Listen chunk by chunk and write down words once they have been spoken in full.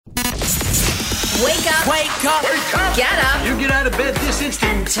Wake up. Wake up. Wake up! Get up. You get out of bed this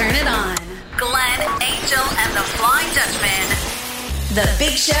instant. And turn it on. Glenn, Angel, and the Flying Dutchman. The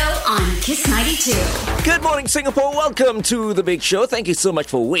Big Show on Kiss 92. Good morning, Singapore. Welcome to The Big Show. Thank you so much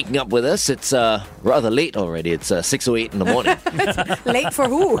for waking up with us. It's rather late already. It's 6:08 in the morning Late for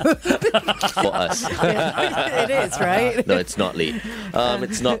who? for us. It is, right? No, it's not late.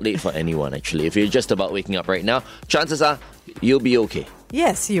 It's not late for anyone, actually. If you're just about waking up right now, chances are you'll be okay.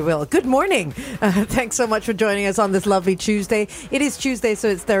 Yes, you will. Good morning. Thanks so much for joining us on this lovely Tuesday. It is Tuesday, so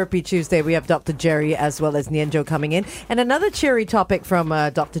it's Therapy Tuesday. We have Dr. Jerry as well as Nienjo coming in. And another cheery topic from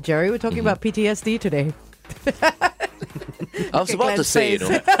Dr. Jerry. We're talking about PTSD today. I was about to say,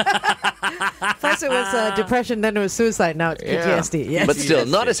 First it was depression, then it was suicide. Now it's PTSD. Yes. But still,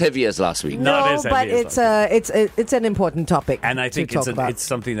 not as heavy as last week. No, Not as but heavy as it's an important topic. And I think to talk about. it's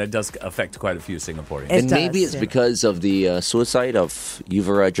something that does affect quite a few Singaporeans. It And maybe does, it's yeah. because of the suicide of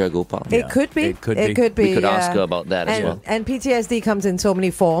Yuvaraja Gopal. It could be. It could It be. could be. We could ask yeah. her about that as and, well. And PTSD comes in so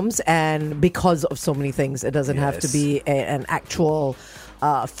many forms, and because of so many things, it doesn't have to Yes. be an actual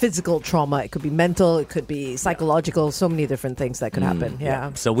physical trauma. It could be mental. It could be psychological. So many different things that could happen.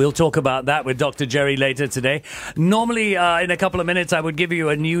 Yeah. So we'll talk about that with Dr. Jerry later today. Normally, in a couple of minutes, I would give you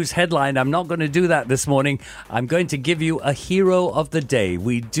a news headline. I'm not going to do that this morning. I'm going to give you a hero of the day.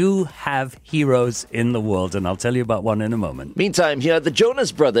 We do have heroes in the world, and I'll tell you about one in a moment. Meantime, here are the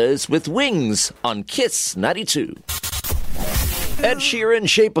Jonas Brothers with Wings on Kiss 92. Ed Sheeran,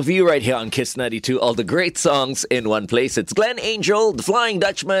 Shape of You right here on Kiss 92. All the great songs in one place. It's Glenn, Angel, The Flying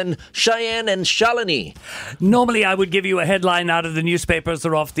Dutchman, Cheyenne and Shalini. Normally, I would give you a headline out of the newspapers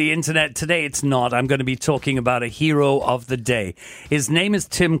or off the internet. Today, it's not. I'm going to be talking about a hero of the day. His name is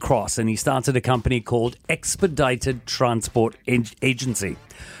Tim Cross, and he started a company called Expedited Transport Agency.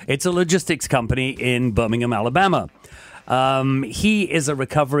 It's a logistics company in Birmingham, Alabama. He is a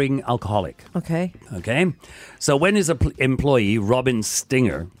recovering alcoholic. Okay. Okay. So when his employee, Robin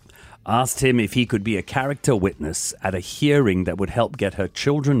Stinger, asked him if he could be a character witness at a hearing that would help get her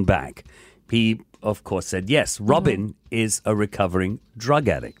children back, he, of course, said yes. Robin is a recovering drug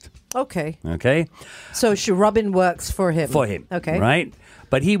addict. Okay. Okay. So Robin works for him. For him. Okay. Right.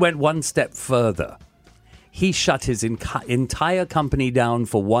 But he went one step further. He shut his entire company down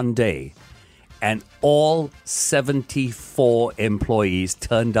for one day, and all 74 employees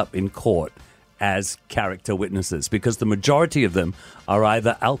turned up in court as character witnesses because the majority of them are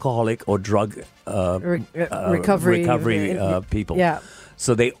either alcoholic or drug Recovery people. Yeah.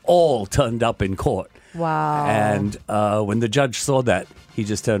 So they all turned up in court. Wow. And when the judge saw that, he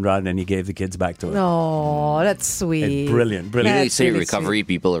just turned around and he gave the kids back to her. Oh, that's sweet. Brilliant, You brilliant. know, you That's say really recovery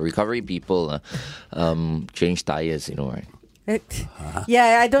people change tires, right?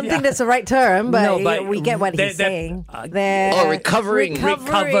 Yeah, I don't think that's the right term, but, No, but we get what he's they're- saying. recovering.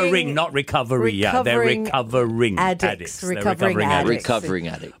 Recovering, not recovery. Yeah, they're recovering addicts. They're Recovering addicts. Recovering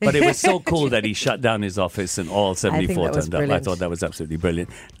addict. But it was so cool that he shut down his office and all 74 that was turned up. I brilliant. thought that was absolutely brilliant.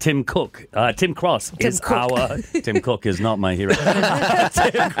 Tim Cross is Cook. our... Tim Cook is not my hero.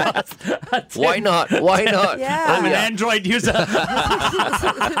 Tim Cross. Why not? Why not? Yeah. I'm an Android user.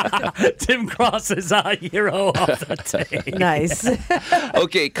 Tim Cross is our hero of the day. Nice.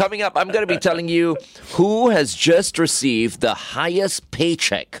 Okay, coming up, I'm going to be telling you who has just received the highest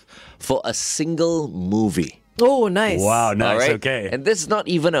paycheck for a single movie. Oh, nice. Wow, nice. All right? Okay. And this is not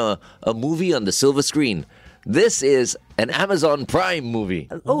even a movie on the silver screen. This is an Amazon Prime movie.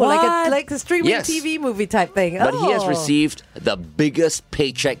 Oh, What? like a streaming Yes. TV movie type thing. But he has Oh. received the biggest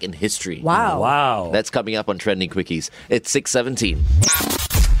paycheck in history. Wow. Wow. That's coming up on Trending Quickies. It's 6:17.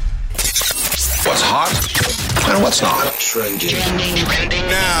 What's hot and what's not. Trending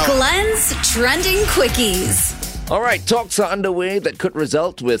now. Glenn's Trending Quickies. All right, talks are underway that could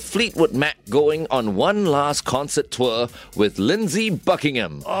result with Fleetwood Mac going on one last concert tour with Lindsey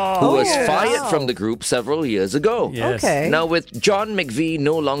Buckingham, who was fired from the group several years ago. Yes. Okay. Now, with John McVie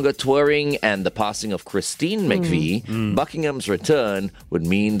no longer touring and the passing of Christine McVie, Buckingham's return would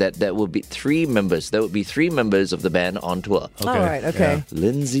mean that there would be three members. There would be three members of the band on tour. All right, okay.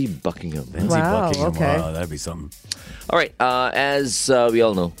 Lindsey Buckingham. Lindsey Wow, Buckingham. okay. Wow, that'd be something. All right, as we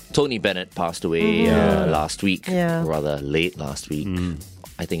all know, Tony Bennett passed away last week, Yeah. rather late last week.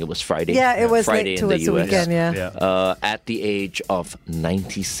 I think it was Friday. Yeah, it was Friday late in the towards the US. weekend, yeah. Yeah. At the age of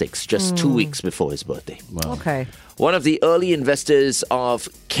 96, just 2 weeks before his birthday. Okay. One of the early investors of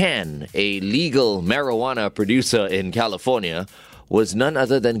Can, a legal marijuana producer in California, was none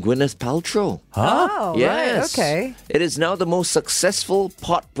other than Gwyneth Paltrow. Oh, Yes. right. Okay. It is now the most successful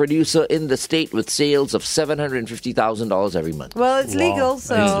pot producer in the state with sales of $750,000 every month. Well, it's legal,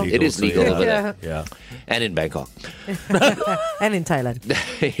 so. It is legal over there. Yeah. And in Bangkok. And in Thailand.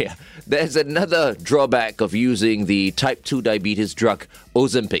 Yeah. There's another drawback of using the type 2 diabetes drug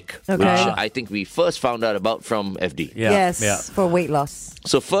Ozempic, Okay. which I think we first found out about from FD. Yeah. Yes, Yeah. for weight loss.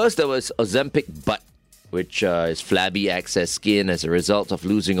 So first there was Ozempic butt, which is flabby excess skin as a result of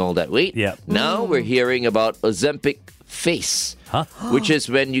losing all that weight. Yeah. Now we're hearing about Ozempic face, Huh? which is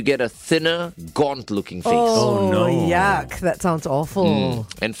when you get a thinner, gaunt-looking face. Oh, no. yuck. That sounds awful.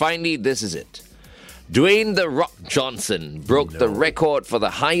 And finally, this is it. Dwayne "The Rock" Johnson broke the record for the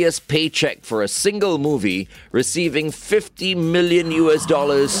highest paycheck for a single movie, receiving $50 million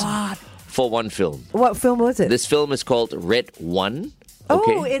for one film. What film was it? This film is called Red One.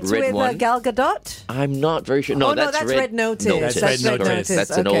 Oh, it's Red with One. Gal Gadot? I'm not very sure. No, Oh, no, that's Red Notice. Notice. That's Red Correct. Notice.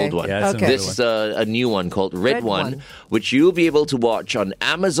 That's an Okay. old one. Yeah, it's Okay. This is a new one called Red, Red One, One. which you'll be able to watch on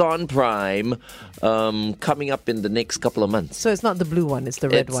Amazon Prime coming up in the next couple of months. So it's not the blue one, it's the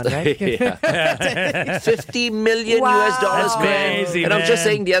red one, right? Yeah. $50 million Wow. US, man. crazy, And I'm just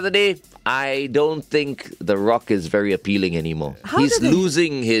man. saying the other day, I don't think The Rock is very appealing anymore. He's did they-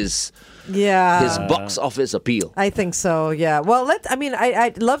 losing his Yeah. box office appeal. I think so, yeah. Well,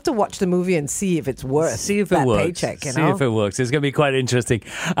 I'd love to watch the movie and see if it's worth See if it that works. paycheck, you See know? if it works. It's going to be quite interesting.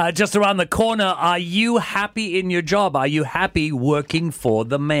 Just around the corner, are you happy in your job? Are you happy working for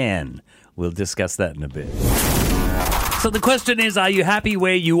the man? We'll discuss that in a bit. So the question is, are you happy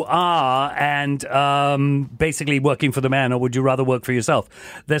where you are and basically working for the man, or would you rather work for yourself?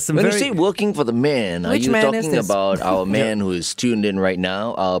 There's some When very... you say working for the man, Which are you man is talking this? about our man who is tuned in right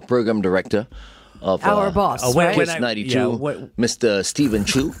now, our program director of Our boss, when- right? when Kiss I- 92, yeah, what- Mr. Stephen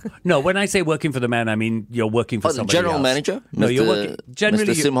Chu? No, when I say working for the man, I mean you're working for Oh, the somebody general else. manager? No, you're Mr. working... Generally,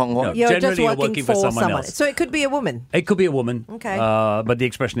 Mr. Sim Hong Hong? No, You're generally, just you're working for someone else. So it could be a woman. It could be a woman. Okay. But the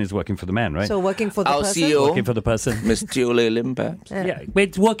expression is working for the man, right? So working for the Our person. CEO. working for the person. Miss Tiole Lim, perhaps? Yeah,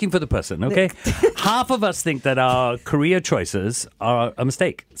 it's working for the person, okay? Half of us think that our career choices are a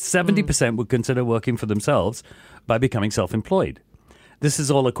mistake. 70% would consider working for themselves by becoming self-employed. This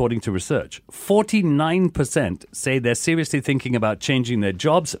is all according to research. 49% say they're seriously thinking about changing their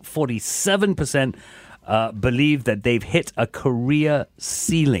jobs. 47% believe that they've hit a career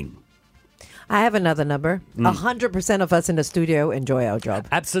ceiling. I have another number. 100% of us in the studio enjoy our job.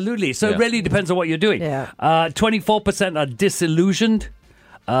 Absolutely. So it Yeah. really depends on what you're doing. Yeah. 24% are disillusioned.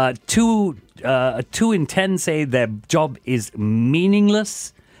 Two in 10 say their job is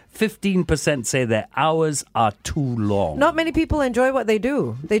meaningless. 15% say their hours are too long. Not many people enjoy what they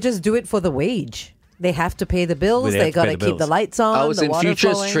do. They just do it for the wage. They have to pay the bills. Well, they have They to got pay to the keep the bills. lights on. I was the in water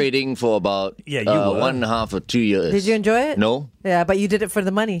futures flowing. trading for about Yeah, you were. 1.5 or 2 years. Did you enjoy it? No. Yeah, but you did it for the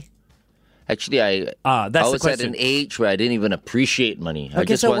money. Actually, That's I the was at an question. age where I didn't even appreciate money. I Okay,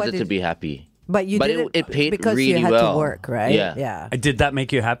 just so what wanted to did- be happy. But you did it paid because really you had well. to work, right? Yeah. Yeah. Did that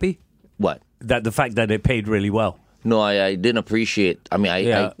make you happy? What? That the fact that it paid really well? No, I didn't appreciate. I mean,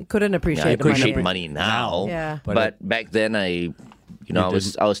 Yeah. I Couldn't appreciate I the money. appreciate money now. Yeah. But back then, I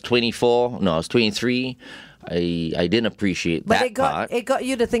was 24. No, I was 23. I didn't appreciate But that part. it got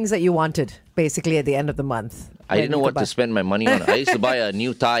you the things that you wanted, basically, at the end of the month. I didn't know what to spend my money on. I used to buy a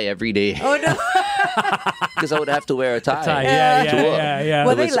new tie every day Oh, no. because I would have to wear a tie. Yeah, to work. yeah.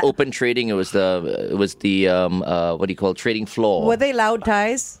 Well, It they was la- open trading. It was the what do you call it? Trading floor. Were they loud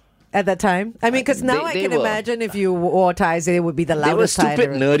ties at that time? I mean, because now I they can were. imagine if you wore ties, it would be the They were loudest tie. in the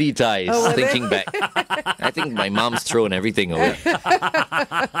stupid, room. nerdy ties. Oh, were they? Thinking back, I think my mom's thrown everything away.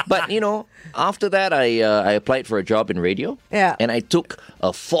 But after that, I applied for a job in radio. Yeah. And I took a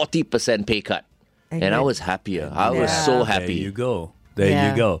 40% pay cut, and I was happier. I was Yeah. so There happy. you go. There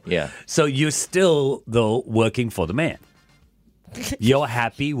Yeah. you go. Yeah. So you're still, though, working for the man. You're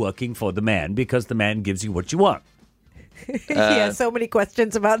happy working for the man because the man gives you what you want. He has so many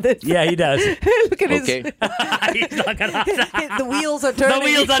questions about this. Yeah, he does. Look at Okay. He's not gonna the wheels are turning. The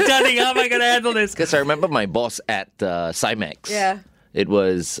wheels are turning. How am I going to handle this? Because I remember my boss at Cymex. Yeah. It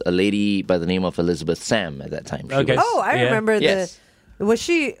was a lady by the name of Elizabeth Sam at that time. She Okay. was- Oh, I Yeah. remember Yes. Was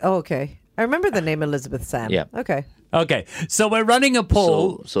she? Oh, okay. I remember the name Elizabeth Sam. Yeah. Okay. Okay, so we're running a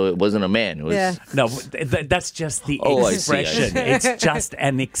poll. So it wasn't a man. It was Yeah. No, that's just the Oh, I see, I expression. see. It's just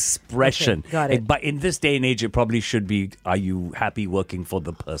an expression. Okay, got it. But in this day and age, it probably should be, are you happy working for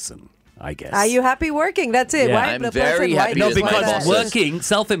the person, I guess. Are you happy working? That's it. Yeah. Why I'm the very person? Why happy do No, you with my say because that? bosses. working,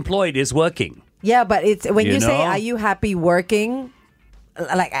 self-employed is working. Yeah, but it's when You you say, know? "Are you happy working?"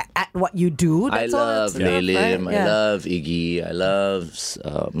 like at what you do. I That's all love that's Lei enough, Lim, right? I love Iggy, I love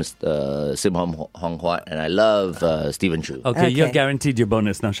Mr. Sim Hong Huat, and I love Stephen Chu. Okay, you're Okay. guaranteed your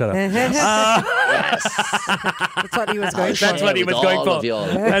bonus. Now shut up. That's what he was going for. That's what he was With going all for. of y'all.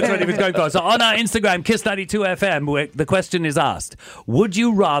 That's what he was going for. So on our Instagram, Kiss92FM, the question is asked, would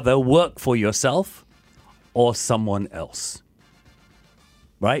you rather work for yourself or someone else?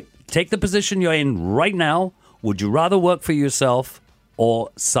 Right? Take the position you're in right now. Would you rather work for yourself or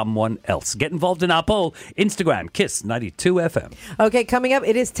someone else? Get involved in our poll. Instagram, Kiss92FM. Okay, coming up,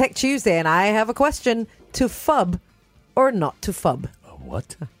 it is Tech Tuesday, and I have a question. To fub or not to fub?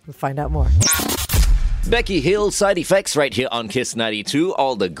 What? We'll find out more. Becky Hill, Side Effects, right here on Kiss 92.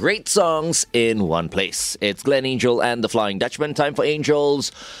 All the great songs in one place. It's Glenn Angel and the Flying Dutchman. Time for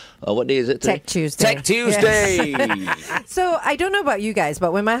Angels. What day is it today? Tech Tuesday. Tech Tuesday. So I don't know about you guys,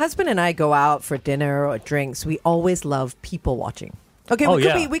 but when my husband and I go out for dinner or drinks, we always love people watching. Okay, Oh, we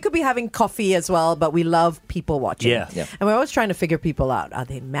yeah. could be having coffee as well, but we love people watching. Yeah. Yeah. And we're always trying to figure people out. Are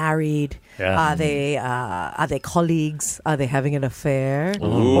they married? Yeah. Are they colleagues? Are they having an affair?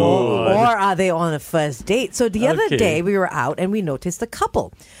 Or are they on a first date? So the other Okay. day we were out and we noticed a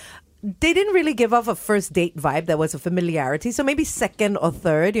couple. They didn't really give off a first date vibe. There was a familiarity. So maybe second or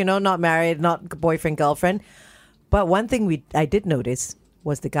third, not married, not boyfriend, girlfriend. But one thing I did notice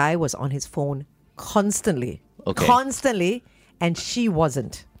was the guy was on his phone constantly. Okay. Constantly. And she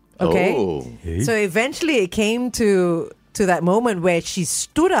wasn't. Okay. Oh. So eventually it came to that moment where she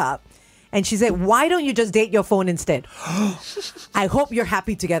stood up and she said, "Why don't you just date your phone instead? I hope you're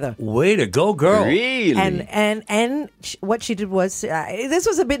happy together." Way to go, girl. Really? And what she did was, this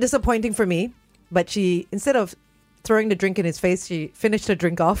was a bit disappointing for me, but she, instead of throwing the drink in his face, she finished her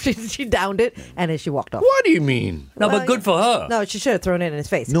drink off. She downed it and then she walked off. What do you mean? No, Well, but good for her. No, she should have thrown it in his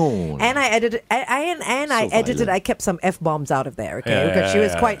face. No. And I edited. I edited. violent. I kept some f-bombs out of there. Okay, Yeah, because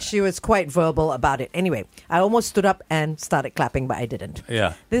yeah, she was quite verbal about it. Anyway, I almost stood up and started clapping, but I didn't.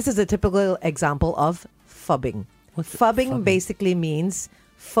 Yeah. This is a typical example of fubbing. Fubbing basically means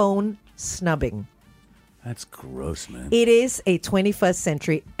phone snubbing. That's gross, man. It is a 21st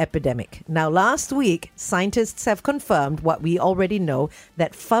century epidemic. Now, last week, scientists have confirmed what we already know,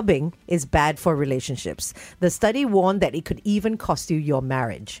 that fubbing is bad for relationships. The study warned that it could even cost you your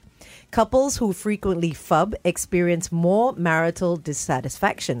marriage. Couples who frequently fub experience more marital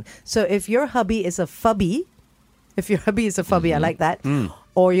dissatisfaction. So if your hubby is a fubby, I like that,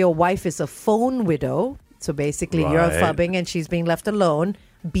 or your wife is a phone widow, so basically you're Right. fubbing and she's being left alone,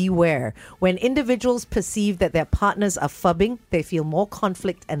 beware. When individuals perceive that their partners are fubbing, they feel more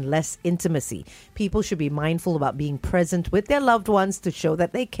conflict and less intimacy. People should be mindful about being present with their loved ones to show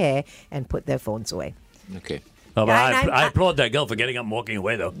that they care and put their phones away. Okay. Oh, but Yeah, and I I- applaud that girl for getting up and walking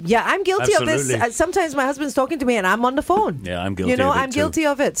away, though. Yeah, I'm guilty of this. Absolutely. Sometimes my husband's talking to me and I'm on the phone. Yeah, I'm guilty You know, of it I'm too. guilty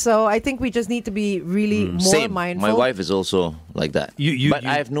of it. So I think we just need to be really more Same. mindful. My wife is also like that. But you-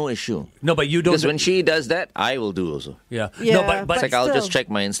 I have no issue. No, but you don't. Because when she does that, I will do also. Yeah. Yeah, No, but It's like I'll still. just check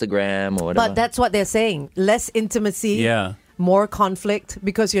my Instagram or whatever. But that's what they're saying. Less intimacy. Yeah. More conflict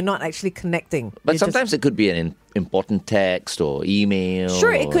because you're not actually connecting. But You're just- sometimes it could be an important text or email.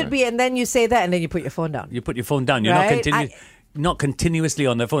 Sure, it or- could be, and then you say that, and then you put your phone down. you put your phone down. You're Right? not continuously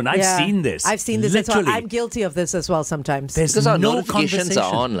on the phone. I've Yeah. seen this. I've seen this Literally. as well. I'm guilty of this as well sometimes. There's Because our no notifications conversation.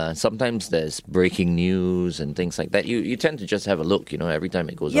 are on. La. Sometimes there's breaking news and things like that. You tend to just have a look, every time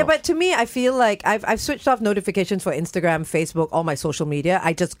it goes Yeah, off. but to me, I feel like I've switched off notifications for Instagram, Facebook, all my social media.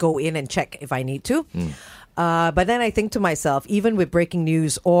 I just go in and check if I need to. But then I think to myself, even with breaking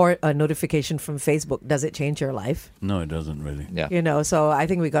news or a notification from Facebook, does it change your life? No, it doesn't really. Yeah. So I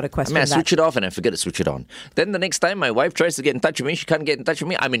think we got to I question mean, I that. switch it off and I forget to switch it on. Then the next time my wife tries to get in touch with me, she can't get in touch with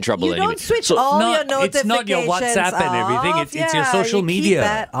me. I'm in trouble You anyway. don't switch so, all No, your notifications it's not your WhatsApp and everything. off. It's your Yeah, social you media. Keep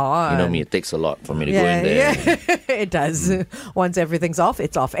that on. You know me, it takes a lot for me to go in there. Yeah, it does. Once everything's off,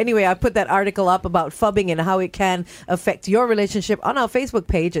 it's off. Anyway, I put that article up about fubbing and how it can affect your relationship on our Facebook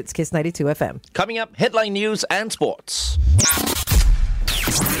page. It's Kiss92 FM. Coming up, headline news and sports.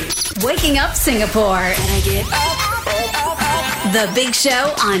 Waking up Singapore. And I get the Big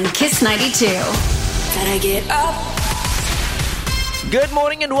Show on Kiss 92. And I get up. Good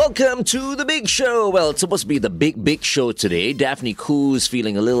morning and welcome to the Big Show. Well, it's supposed to be the big show today. Daphne Khoo's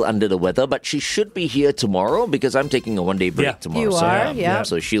feeling a little under the weather, but she should be here tomorrow because I'm taking a one-day break Yeah. tomorrow. You so, are, yeah.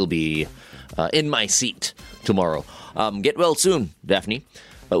 So she'll be in my seat tomorrow. Get well soon, Daphne.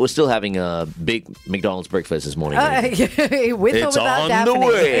 But we're still having a big McDonald's breakfast this morning. With or It's without on Daphne. the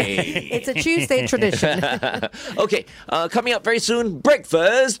way. It's a Tuesday tradition. Okay, coming up very soon,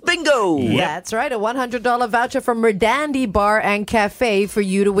 breakfast bingo. That's right. A $100 voucher from Merdandi Bar and Cafe for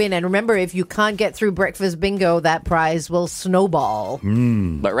you to win. And remember, if you can't get through breakfast bingo, that prize will snowball.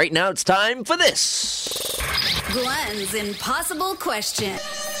 But right now it's time for this. Glenn's impossible question.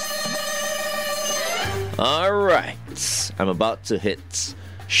 All right, I'm about to hit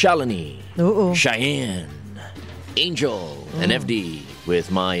Shalini, Uh-oh. Cheyenne, Angel, and FD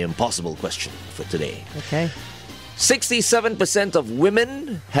with my impossible question for today. Okay. 67% of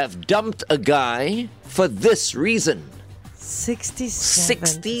women have dumped a guy for this reason.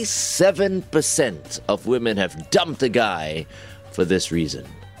 67% of women have dumped a guy for this reason.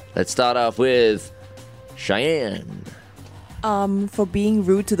 Let's start off with Cheyenne. For being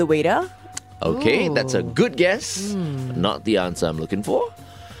rude to the waiter. Okay, Ooh. that's a good guess. But not the answer I'm looking for.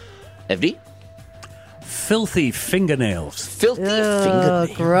 FD? Filthy fingernails. Filthy Ugh,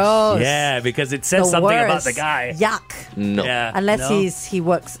 fingernails. gross. Yeah, because it says The something about worst. the guy. Yuck. No. Yeah, Unless no? he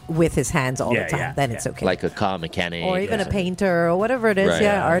works with his hands all Yeah, the time, yeah, then yeah. it's okay. Like a car mechanic. or even a something. painter or whatever it is, Right.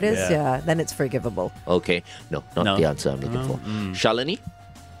 yeah, artist, Yeah. yeah, then it's forgivable. Okay, no, not No. the answer I'm looking for. Shalini?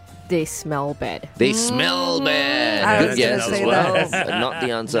 They smell bad. They smell bad. I Good was gonna guess as say well. that. But not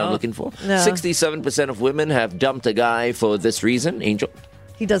the answer I'm looking for. No. 67% of women have dumped a guy for this reason. Angel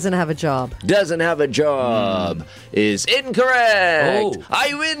He doesn't have a job. doesn't have a job. Is incorrect. Oh.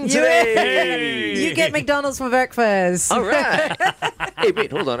 I win today. You get McDonald's for breakfast. All right. Hey, wait,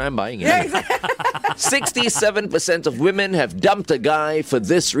 hold on. I'm buying it. 67% of women have dumped a guy for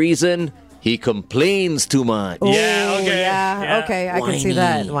this reason. He complains too much. Yeah, Ooh, okay. Yeah, Yeah. okay, I can see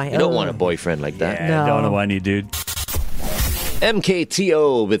that. You don't want a boyfriend like that. Yeah, No. don't know why you, dude.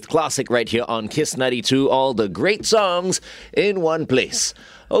 MKTO with Classic right here on Kiss 92. All the great songs in one place.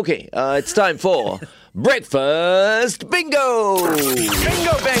 Okay, it's time for Breakfast Bingo!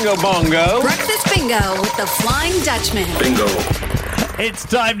 Bingo, bango, bongo! Breakfast bingo with the Flying Dutchman. Bingo. It's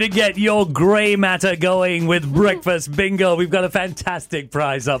time to get your grey matter going with Breakfast Bingo. We've got a fantastic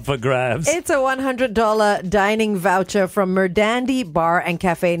prize up for grabs. It's a $100 dining voucher from Merdandi Bar and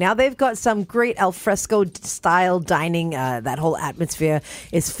Cafe. Now, they've got some great alfresco style dining. That whole atmosphere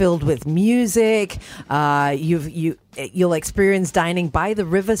is filled with music. You'll experience dining by the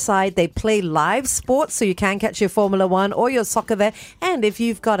riverside. They play live sports, so you can catch your Formula One or your soccer there. And if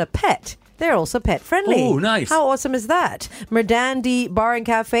you've got a pet, they're also pet friendly. Oh, nice. How awesome is that? Merdandi Bar and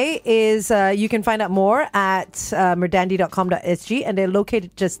Cafe is, you can find out more at merdandi.com.sg, and they're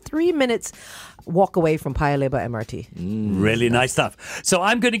located just 3 minutes walk away from Paya Lebar MRT. Really nice stuff. So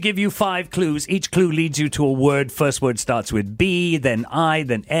I'm going to give you 5 clues. Each clue leads you to a word. First word starts with B, then I,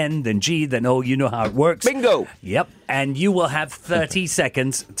 then N, then G, then O. You know how it works. Bingo! Yep. And you will have 30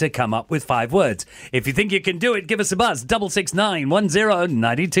 seconds to come up with 5 words. If you think you can do it, give us a buzz.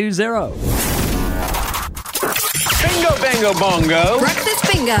 669-10-920. Bingo, bango, bongo!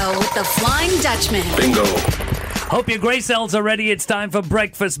 Breakfast bingo with the Flying Dutchman. Bingo. Hope your grey cells are ready. It's time for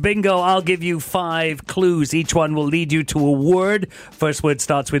Breakfast Bingo. I'll give you 5 clues. Each one will lead you to a word. First word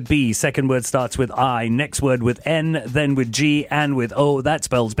starts with B. Second word starts with I. Next word with N, then with G, and with O. That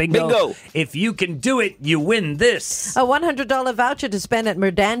spells bingo. Bingo. If you can do it, you win this. A $100 voucher to spend at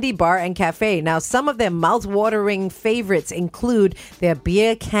Merdandi Bar and Cafe. Now, some of their mouth-watering favorites include their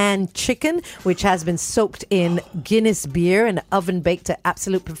beer can chicken, which has been soaked in Guinness beer and oven-baked to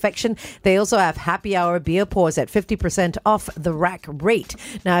absolute perfection. They also have happy hour beer pours at 50% off the rack rate.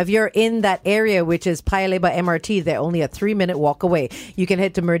 Now, if you're in that area, which is Paya Lebar MRT, they're only a 3-minute walk away. You can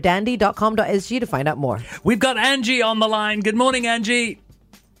head to merdandi.com.sg to find out more. We've got Angie on the line. Good morning, Angie.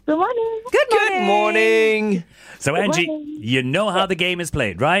 Good morning. Good morning. Good morning! So, Angie, you know how the game is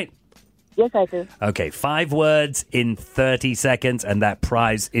played, right? Yes, I do. Okay, 5 words in 30 seconds, and that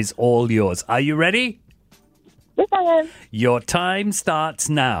prize is all yours. Are you ready? Yes, I am. Your time starts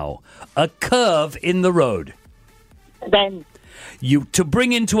now. A curve in the road. Then, To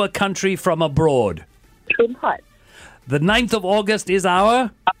bring into a country from abroad. import. The 9th of August is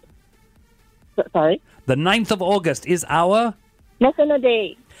our... Sorry. The 9th of August is our... National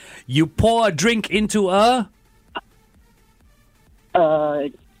Day. You pour a drink into a...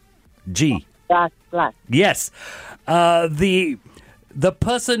 G. Glass. Yes. The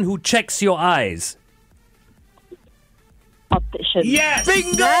person who checks your eyes. Optician. Yes!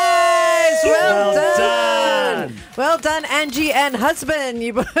 Bingo! Well Well done. Well done, Angie and husband.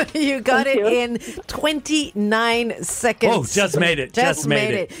 You got it you. in 29 seconds. Oh, just made it. Just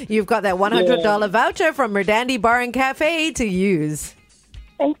made it. You've got that $100 voucher from Merdandi Bar and Cafe to use.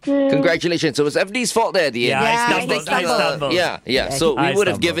 Thank you. Congratulations. So it was FD's fault there at the end. Yeah, Yeah, he stumbled. Yeah. So we I would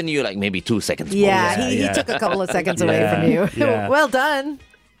have stumbled. given you like maybe 2 seconds. Yeah, bonus. he took a couple of seconds away Yeah, from you. yeah. Well done.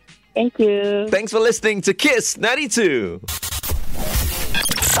 Thank you. Thanks for listening to Kiss 92.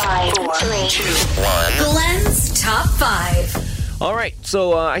 5, 4, 3, 2, 1. Glenn's Top 5. All right.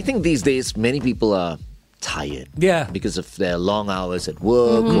 So I think these days many people are tired. Yeah. Because of their long hours at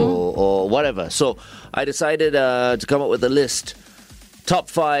work or whatever. So I decided to come up with a list. Top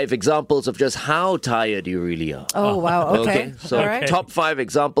 5 examples of just how tired you really are. Oh, wow. Okay. So All right. top 5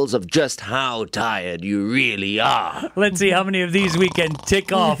 examples of just how tired you really are. Let's see how many of these we can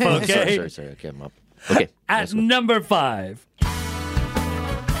tick off, okay? Sorry. Okay, I'm up. Okay. At number 5.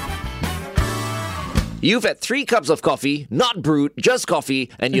 You've had 3 cups of coffee, not brewed, just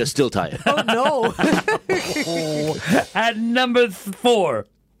coffee, and you're still tired. Oh, no. At number 4.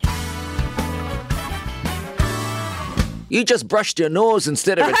 You just brushed your nose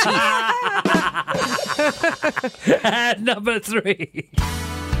instead of your teeth. At number 3.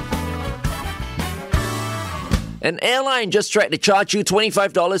 An airline just tried to charge you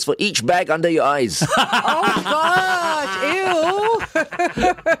 $25 for each bag under your eyes. Oh, gosh. Ew.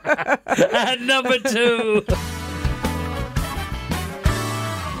 At number 2.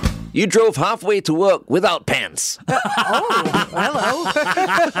 You drove halfway to work without pants. Hello.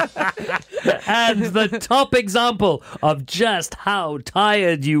 And the top example of just how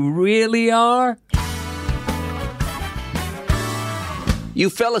tired you really are. You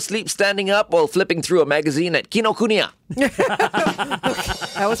fell asleep standing up while flipping through a magazine at Kinokuniya.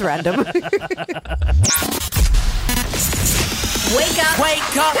 That was random. Wake up.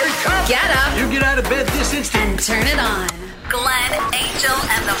 Wake up! Get up You get out of bed this instant. and turn it on. Glenn, Angel,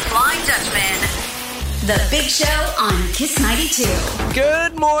 and the Flying Dutchman. The Big Show on Kiss 92.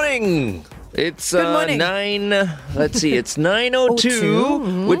 Good morning. It's morning.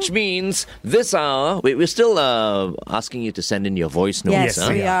 9:02, which means this hour, we're still asking you to send in your voice notes. Yes,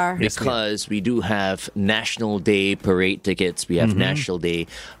 we are. Because we do have National Day parade tickets. We have National Day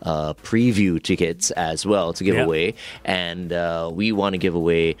preview tickets as well to give Yeah. away. And we want to give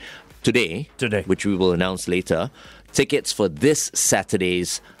away today, which we will announce later, tickets for this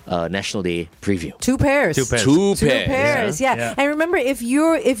Saturday's National Day preview. Two pairs. Two pairs. Two Two pairs, yeah. Yeah. And remember, if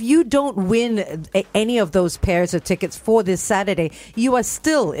you don't win any of those pairs of tickets for this Saturday, you are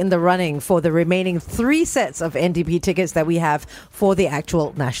still in the running for the remaining 3 sets of NDP tickets that we have for the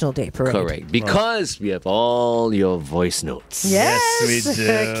actual National Day parade. Correct. Because we have all your voice notes. Yes, Yes, we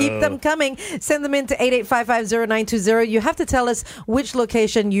do. Keep them coming. Send them in to 88550920. You have to tell us which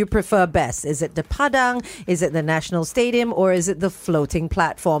location you prefer best. Is it the Padang? Is it the National Stadium? Or is it the floating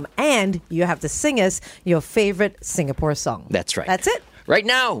platform? And you have to sing us your favorite Singapore song. That's right. That's it. Right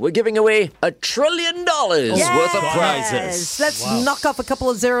now, we're giving away $1 trillion worth of prizes. Let's knock off a couple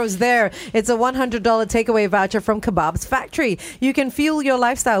of zeros there. It's a $100 takeaway voucher from Kebabs Factory. You can fuel your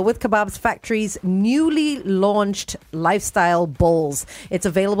lifestyle with Kebabs Factory's newly launched lifestyle bowls. It's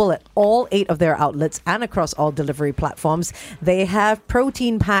available at all 8 of their outlets and across all delivery platforms. They have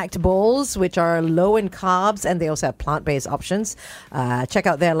protein-packed bowls, which are low in carbs, and they also have plant-based options. Check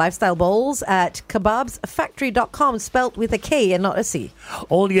out their lifestyle bowls at kebabsfactory.com, spelt with a K and not a C.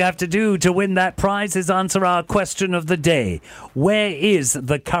 All you have to do to win that prize is answer our question of the day. Where is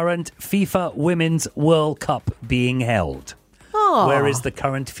the current FIFA Women's World Cup being held? Oh. Where is the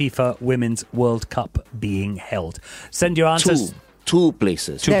current FIFA Women's World Cup being held? Send your answers. Two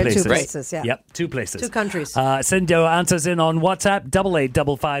places. There are two places. places, yeah. Yep, 2 places. 2 countries. Send your answers in on WhatsApp,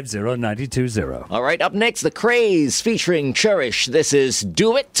 88550920. All right, up next, The Craze featuring Cherish. This is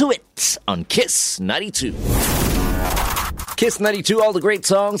Do It To It on Kiss 92. Kiss 92, all the great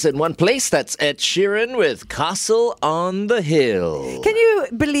songs in one place. That's Ed Sheeran with Castle on the Hill. Can you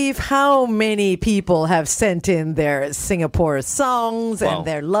believe how many people have sent in their Singapore songs Wow. and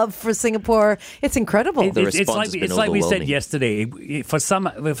their love for Singapore? It's incredible. The It's response like has been it's like we said overwhelming. yesterday. For some,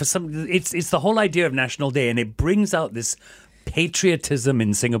 it's the whole idea of National Day, and it brings out this patriotism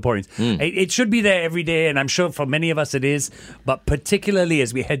in Singaporeans. It should be there every day, and I'm sure for many of us it is. But particularly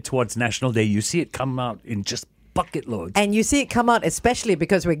as we head towards National Day, you see it come out in just bucket loads. And you see it come out, especially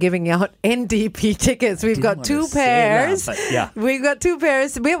because we're giving out NDP tickets. We've got wanna 2 say pairs. that, but yeah. We've got 2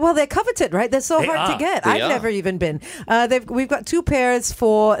 pairs. Well, they're coveted, right? They're so They hard are. to get. They I've are. never even been. We've got 2 pairs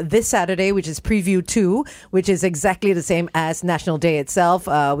for this Saturday, which is Preview 2, which is exactly the same as National Day itself.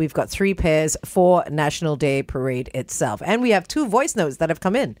 We've got 3 pairs for National Day Parade itself. And we have 2 voice notes that have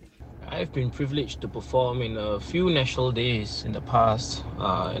come in. I've been privileged to perform in a few national days in the past,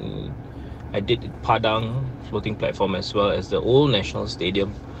 and I did Padang floating platform as well as the old National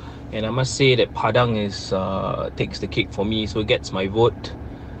Stadium. And I must say that Padang is takes the cake for me, so it gets my vote.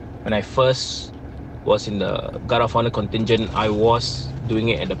 when I first was in the Guard of Honor contingent, I was doing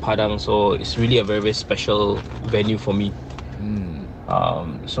it at the Padang, so it's really a very, very special venue for me.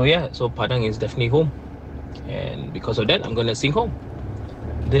 So Padang is definitely home, and because of that, I'm gonna sing home.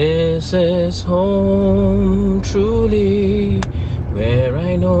 This is home, truly, where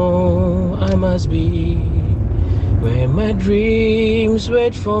I know I must be, where my dreams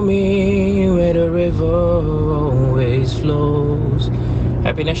wait for me, where the river always flows.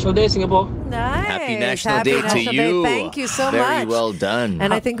 Happy National Day, Singapore. Nice. Happy National Happy Day National to you. Thank you so Very much. well done.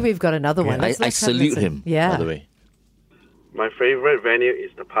 And I think we've got another one. I Let's have salute listen. him, Yeah. by the way. My favorite venue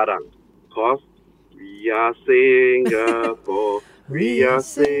is the Padang, because we are Singapore, we are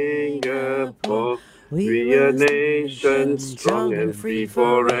Singapore, we are nation strong and free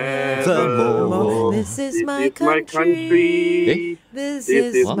forevermore. This is my country. This This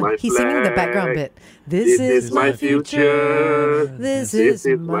is is my... my He's singing the flag. background bit. This is my future. This This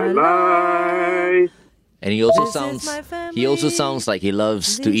is my life. And he also This is my family. sounds like he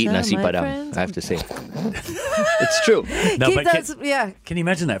loves to These eat are nasi my padang, friends. I have to say. It's true. No, He but does, yeah. Can you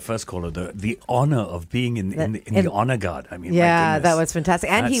imagine that first caller, the honor of being in the honor guard? I mean, my Yeah, goodness. that was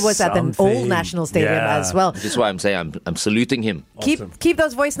fantastic. And he That's was at the old something. National Stadium Yeah. as well. Which is why I'm saying I'm saluting him. Awesome. Keep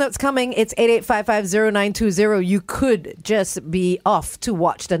those voice notes coming. It's 88550920. You could just be off to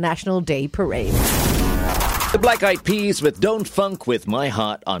watch the National Day Parade. The Black Eyed Peas with Don't Funk With My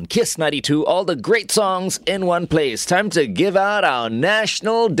Heart on Kiss 92. All the great songs in one place. Time to give out our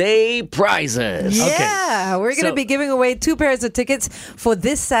National Day prizes. Yeah, we're going to So- be giving away 2 pairs of tickets for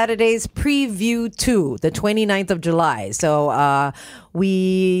this Saturday's Preview 2, the 29th of July. So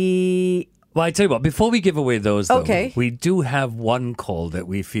we... Well, I tell you what, before we give away those, though, Okay. we do have one call that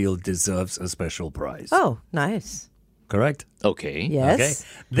we feel deserves a special prize. Oh, nice. Correct? Okay. Yes. Okay.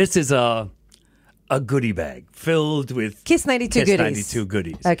 This is a goodie bag filled with Kiss 92 Kiss goodies. 92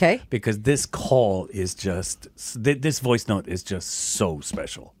 goodies. Okay. Because this call is just, this voice note is just so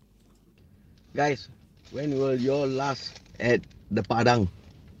special. Guys, when were your last at the Padang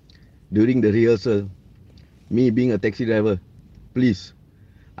during the rehearsal? Me being a taxi driver, please,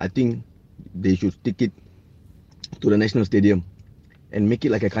 I think they should stick it to the National Stadium and make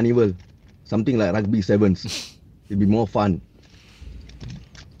it like a carnival, something like Rugby Sevens. It'll be more fun.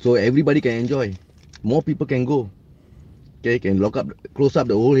 So everybody can enjoy. More people can go. Okay, can close up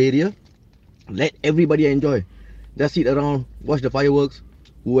the whole area. Let everybody enjoy. Just sit around, watch the fireworks.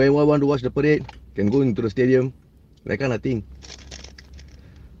 Whoever want to watch the parade can go into the stadium. That kind of thing.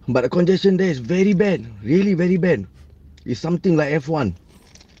 But the congestion there is very bad. Really very bad. It's something like F1.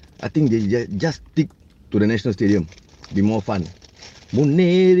 I think they just stick to the National Stadium. Be more fun.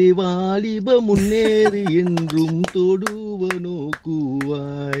 Munnere valiba munnere endrum toduva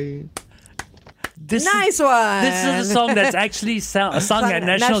nokuwai. Nice one. This is a song that's actually sung at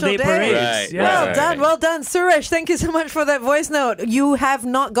National Day parades. Right, Yeah. Well right. done, well done. Suresh, thank you so much for that voice note. You have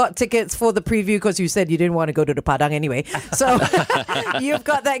not got tickets for the preview because you said you didn't want to go to the Padang anyway. So you've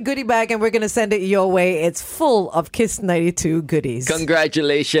got that goodie bag and we're going to send it your way. It's full of Kiss 92 goodies.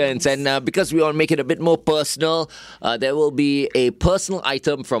 Congratulations. And because we want to make it a bit more personal, there will be a personal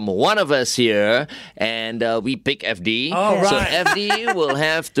item from one of us here. And we pick FD. Oh, So right. FD will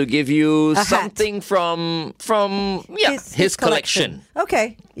have to give you hat. something from his collection.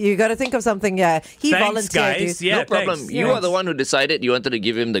 Okay. You got to think of something. Yeah. He Thanks, volunteered. guys. You. Yeah, No problem. thanks. You are the one who decided you wanted to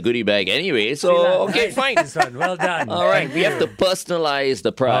give him the goodie bag anyway. So, okay, fine. Son, well done. All right, we have to personalize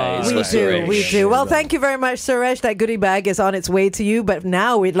the prize. We for do, Suresh. we do. Well, thank you very much, Suresh. That goodie bag is on its way to you. But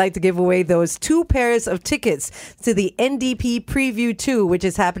now we'd like to give away those 2 pairs of tickets to the NDP Preview 2, which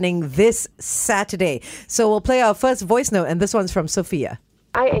is happening this Saturday. So we'll play our first voice note, and this one's from Sophia.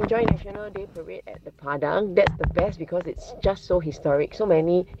 I enjoy National Day Parade at the Padang. That's the best because it's just so historic. So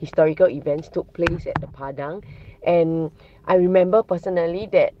many historical events took place at the Padang. And I remember personally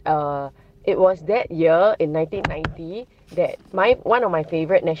that it was that year in 1990 that one of my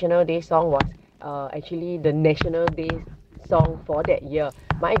favorite National Day song was actually the National Day song for that year.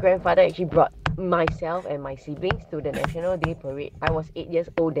 My grandfather actually brought myself and my siblings to the National Day Parade. I was 8 years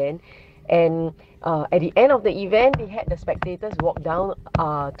old then. And at the end of the event, they had the spectators walk down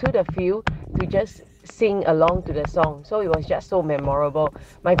to the field to just sing along to the song. So it was just so memorable.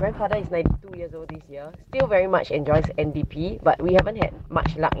 My grandfather is 92 years old this year, still very much enjoys NDP, but we haven't had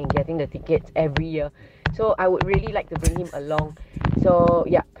much luck in getting the tickets every year. So I would really like to bring him along. So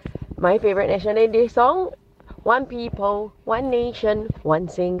yeah, my favorite National Day song, One People, One Nation, One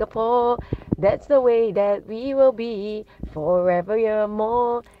Singapore. That's the way that we will be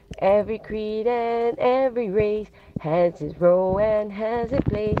forevermore. Every creed and every race has its role and has its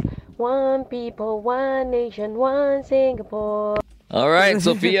place. One people, one nation, one Singapore. All right,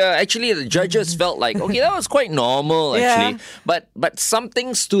 Sophia. Actually, the judges felt like, okay, that was quite normal, actually. But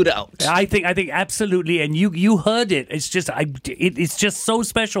something stood out. I think absolutely, and you heard it. It's just it's just so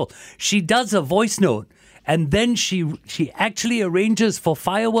special. She does a voice note. And then she actually arranges for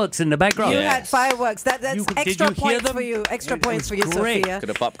fireworks in the background. You had fireworks. That's extra points for you. Extra points for you, great. Sophia.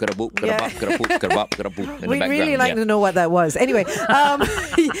 Coulda pop, coulda boop, coulda pop, coulda poop, coulda pop, coulda poop in the We'd background. really like to know what that was. Anyway.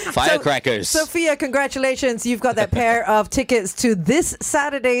 Firecrackers. Sophia, congratulations. You've got that pair of tickets to this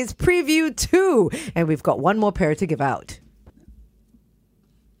Saturday's Preview 2. And we've got one more pair to give out.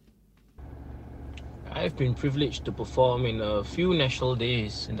 I've been privileged to perform in a few national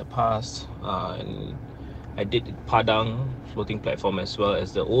days in the past, and I did Padang floating platform as well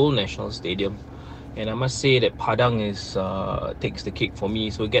as the old National Stadium, and I must say that Padang takes the cake for me,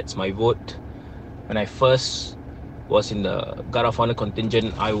 so it gets my vote. When I first was in the Guard of Honor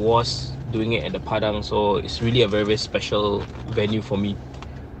contingent, I was doing it at the Padang, so it's really a very, very special venue for me.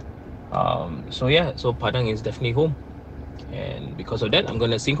 So Padang is definitely home, and because of that, I'm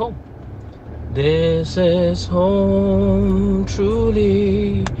gonna sing home. This is home,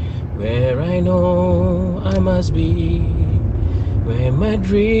 truly, where I know I must be, where my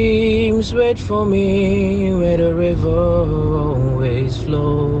dreams wait for me, where the river always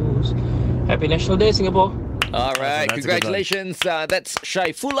flows. Happy National Day, Singapore. All right, congratulations. That's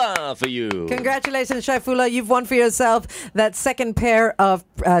Shaifullah for you. Congratulations, Shaifullah. You've won for yourself that second pair of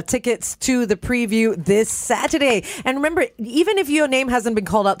tickets to the preview this Saturday. And remember, even if your name hasn't been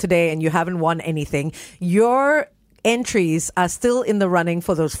called out today and you haven't won anything, your entries are still in the running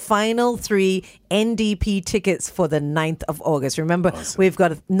for those final 3 NDP tickets for the 9th of August. Remember, we've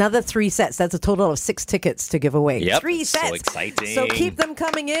got another 3 sets. That's a total of 6 tickets to give away. Yep, 3 sets. so exciting. So keep them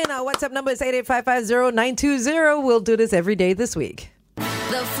coming in. Our WhatsApp number is 88550-920. We'll do this every day this week.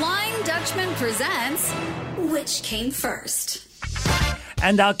 The Flying Dutchman presents Which Came First?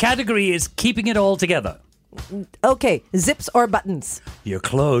 And our category is keeping it all together. Okay, zips or buttons? You're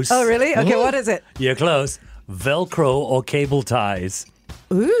close. Oh, really? Okay, what is it? You're close. Velcro or cable ties?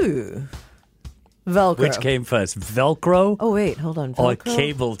 Ooh. Velcro. Which came first, Velcro? Oh, wait, hold on. Or Velcro?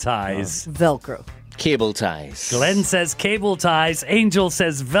 cable ties? Velcro. Cable ties. Glenn says cable ties. Angel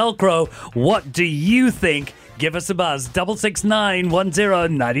says Velcro. What do you think? Give us a buzz.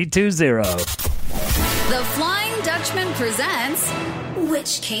 669-10-920. The Flying Dutchman presents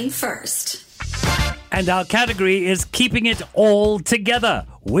Which Came First? And our category is keeping it all together.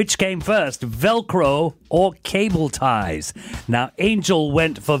 Which came first, Velcro or cable ties? Now, Angel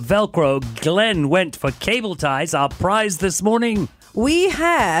went for Velcro. Glenn went for cable ties. Our prize this morning. We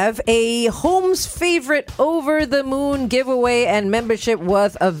have a Home's Favorite Over the Moon giveaway and membership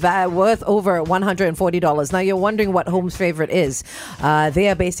worth over $140. Now, you're wondering what Home's Favorite is. They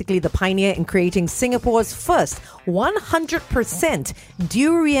are basically the pioneer in creating Singapore's first 100%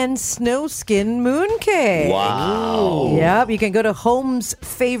 durian snow skin mooncake. Wow. Yep, you can go to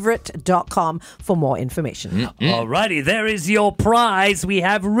homesfavorite.com for more information. Alrighty, there is your prize. We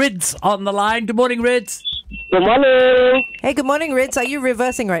have Rids on the line. Good morning, Rids. Good morning. Hey, good morning, Rids. Are you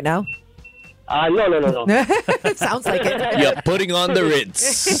reversing right now? No. It sounds like it. You're putting on the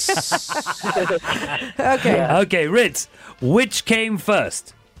Ritz. Okay, Rids. Which came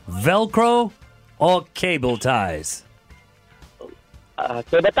first, Velcro or cable ties?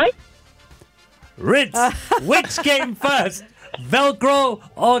 Cable tie? Rids, which came first, Velcro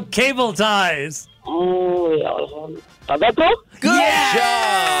or cable ties? Velcro? Good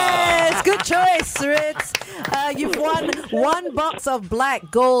Yes, good choice, Ritz. You've won 1 box of black,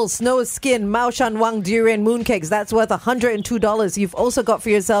 gold, snow skin, Mao Shan Wang durian mooncakes. That's worth $102. You've also got for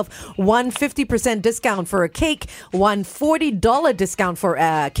yourself 50% discount for a cake, $40 discount for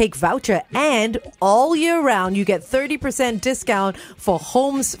a cake voucher, and all year round you get 30% discount for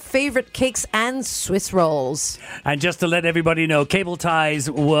Home's favorite cakes and Swiss rolls. And just to let everybody know, cable ties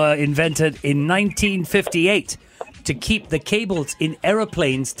were invented in 1958 to keep the cables in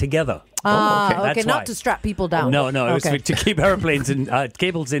aeroplanes together. Okay, That's not why. to strap people down. No, it was to keep airplanes and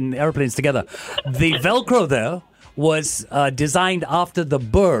cables in airplanes together. The Velcro there was designed after the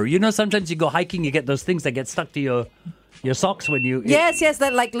burr. You know, sometimes you go hiking, you get those things that get stuck to your socks when you... Yes,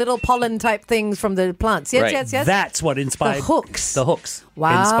 that like little pollen type things from the plants. Yes, Right. yes. That's what inspired... The hooks. The hooks.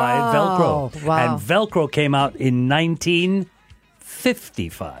 Wow. Inspired Velcro. Wow. And Velcro came out in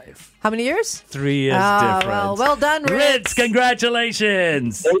 1955. How many years? 3 years difference. Well done, Ritz. Ritz,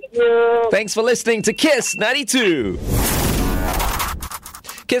 congratulations. Thanks for listening to Kiss 92.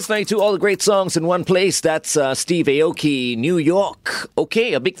 Kiss 92, all the great songs in one place. That's Steve Aoki, New York.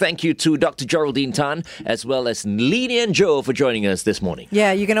 Okay, a big thank you to Dr. Geraldine Tan as well as Lee Nian Jo for joining us this morning.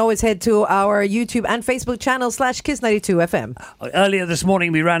 Yeah, you can always head to our YouTube and Facebook channel /Kiss92FM. Earlier this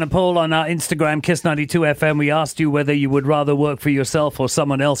morning, we ran a poll on our Instagram, Kiss92FM. We asked you whether you would rather work for yourself or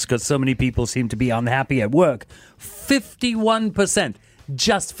someone else because so many people seem to be unhappy at work. 51%.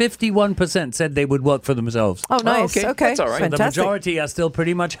 Just 51% said they would work for themselves. Oh, nice. Okay. That's all right. So the majority are still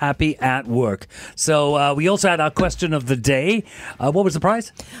pretty much happy at work. So we also had our question of the day. What was the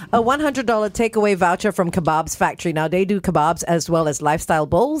prize? A $100 takeaway voucher from Kebabs Factory. Now, they do kebabs as well as lifestyle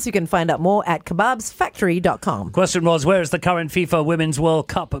bowls. You can find out more at kebabsfactory.com. Question was, where is the current FIFA Women's World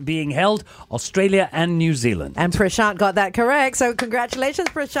Cup being held? Australia and New Zealand. And Prashant got that correct. So congratulations,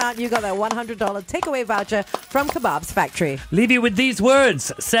 Prashant. You got that $100 takeaway voucher from Kebabs Factory. Leave you with these words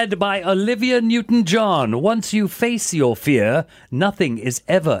said by Olivia Newton-John. Once you face your fear, nothing is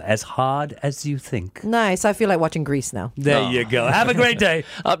ever as hard as you think. Nice. I feel like watching Grease now. There you go. Have a great day.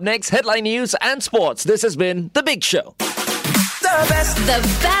 Up next, headline news and sports. This has been The Big Show. The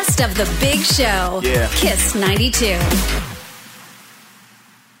best of the Big Show. Yeah. Kiss 92.